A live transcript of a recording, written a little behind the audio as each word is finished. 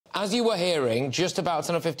as you were hearing just about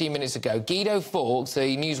 10 or 15 minutes ago, Guido Fawkes,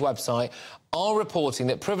 the news website, are reporting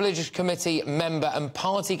that Privileged Committee member and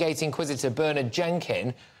Partygate inquisitor Bernard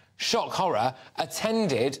Jenkin, shock horror,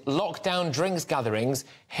 attended lockdown drinks gatherings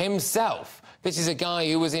himself. This is a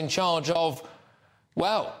guy who was in charge of,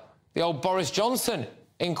 well, the old Boris Johnson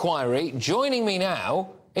inquiry. Joining me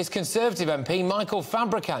now is Conservative MP Michael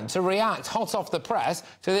Fabricant to react hot off the press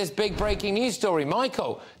to this big breaking news story.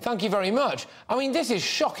 Michael, thank you very much. I mean, this is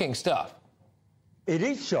shocking stuff. It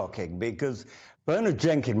is shocking because Bernard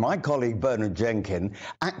Jenkin, my colleague Bernard Jenkin,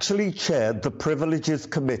 actually chaired the Privileges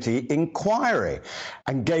Committee inquiry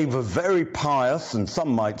and gave a very pious and some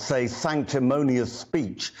might say sanctimonious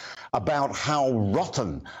speech about how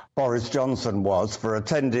rotten Boris Johnson was for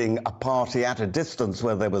attending a party at a distance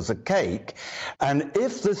where there was a cake. And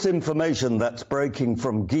if this information that's breaking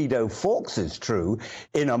from Guido Fawkes is true,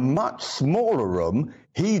 in a much smaller room,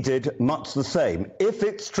 he did much the same. If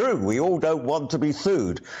it's true, we all don't want to be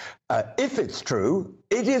sued. If it's true,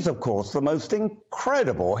 it is, of course, the most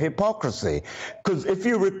incredible hypocrisy. Because if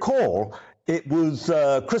you recall, it was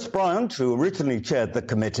Chris Bryant who originally chaired the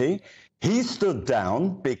committee. He stood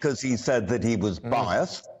down because he said that he was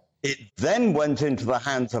biased. It then went into the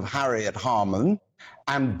hands of Harriet Harman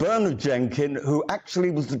and Bernard Jenkin, who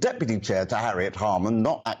actually was the deputy chair to Harriet Harman,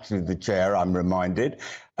 not actually the chair, I'm reminded.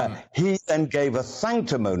 He then gave a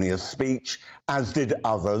sanctimonious speech, as did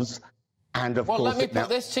others. And of course, let me put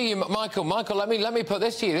this to you, Michael. Michael, let me put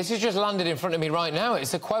this to you. This has just landed in front of me right now.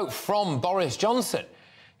 It's a quote from Boris Johnson.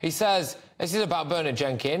 He says, this is about Bernard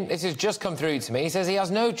Jenkin. This has just come through to me. He says he has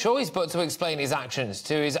no choice but to explain his actions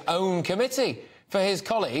to his own committee for his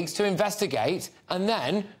colleagues to investigate and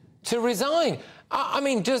then to resign. I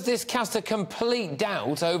mean, does this cast a complete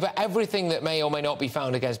doubt over everything that may or may not be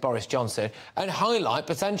found against Boris Johnson and highlight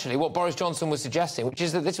potentially what Boris Johnson was suggesting, which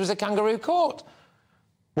is that this was a kangaroo court?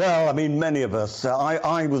 Well, I mean, many of us,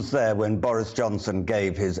 I was there when Boris Johnson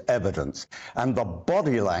gave his evidence, and the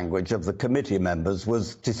body language of the committee members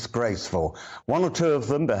was disgraceful. One or two of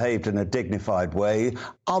them behaved in a dignified way.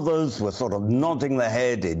 Others were sort of nodding their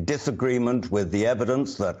head in disagreement with the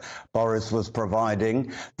evidence that Boris was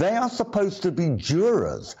providing. They are supposed to be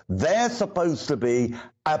jurors. They're supposed to be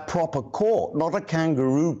a proper court, not a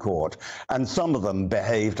kangaroo court. And some of them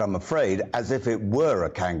behaved, I'm afraid, as if it were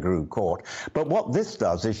a kangaroo court. But what this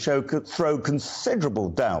does is throw considerable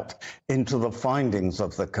doubt into the findings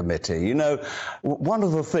of the committee. You know, one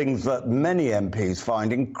of the things that many MPs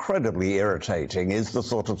find incredibly irritating is the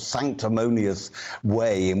sort of sanctimonious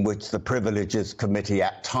way in which the Privileges Committee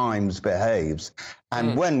at times behaves.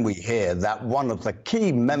 And when we hear that one of the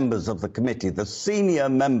key members of the committee, the senior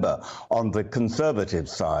member on the Conservative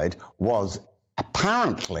side, was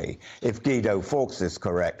apparently, if Guido Fawkes is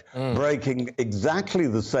correct, breaking exactly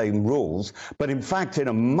the same rules, but in fact in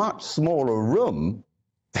a much smaller room,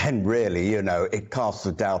 then really, you know, it casts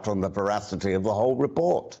a doubt on the veracity of the whole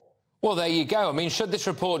report. Well, there you go. I mean, should this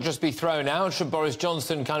report just be thrown out? Should Boris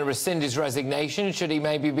Johnson kind of rescind his resignation? Should he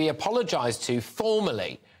maybe be apologised to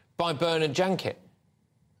formally by Bernard Jenkin?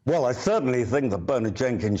 Well, I certainly think that Bernard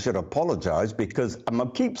Jenkin should apologise because, and I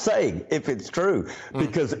keep saying, if it's true,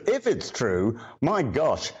 because if it's true, my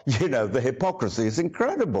gosh, you know, the hypocrisy is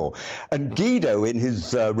incredible. And Guido, in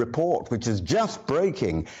his report, which is just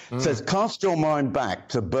breaking, says, cast your mind back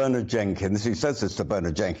to Bernard Jenkin. He says this to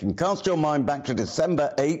Bernard Jenkin. Cast your mind back to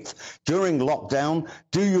December 8th, during lockdown.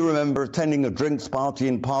 Do you remember attending a drinks party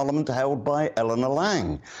in Parliament held by Eleanor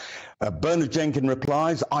Lang? Bernard Jenkin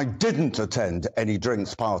replies, I didn't attend any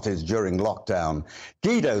drinks parties during lockdown.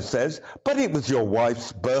 Guido says, but it was your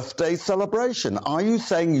wife's birthday celebration. Are you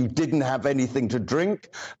saying you didn't have anything to drink?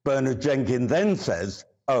 Bernard Jenkin then says,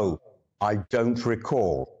 oh, I don't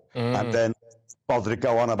recall. And then bother to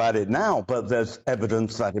go on about it now, but there's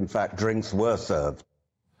evidence that, in fact, drinks were served.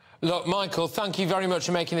 Look, Michael, thank you very much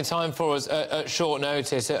for making the time for us at short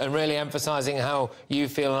notice and really emphasising how you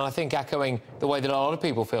feel, and I think echoing the way that a lot of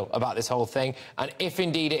people feel about this whole thing. And if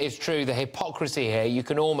indeed it is true, the hypocrisy here, you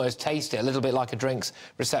can almost taste it, a little bit like a drinks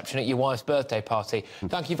reception at your wife's birthday party.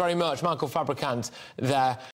 Thank you very much, Michael Fabricant there.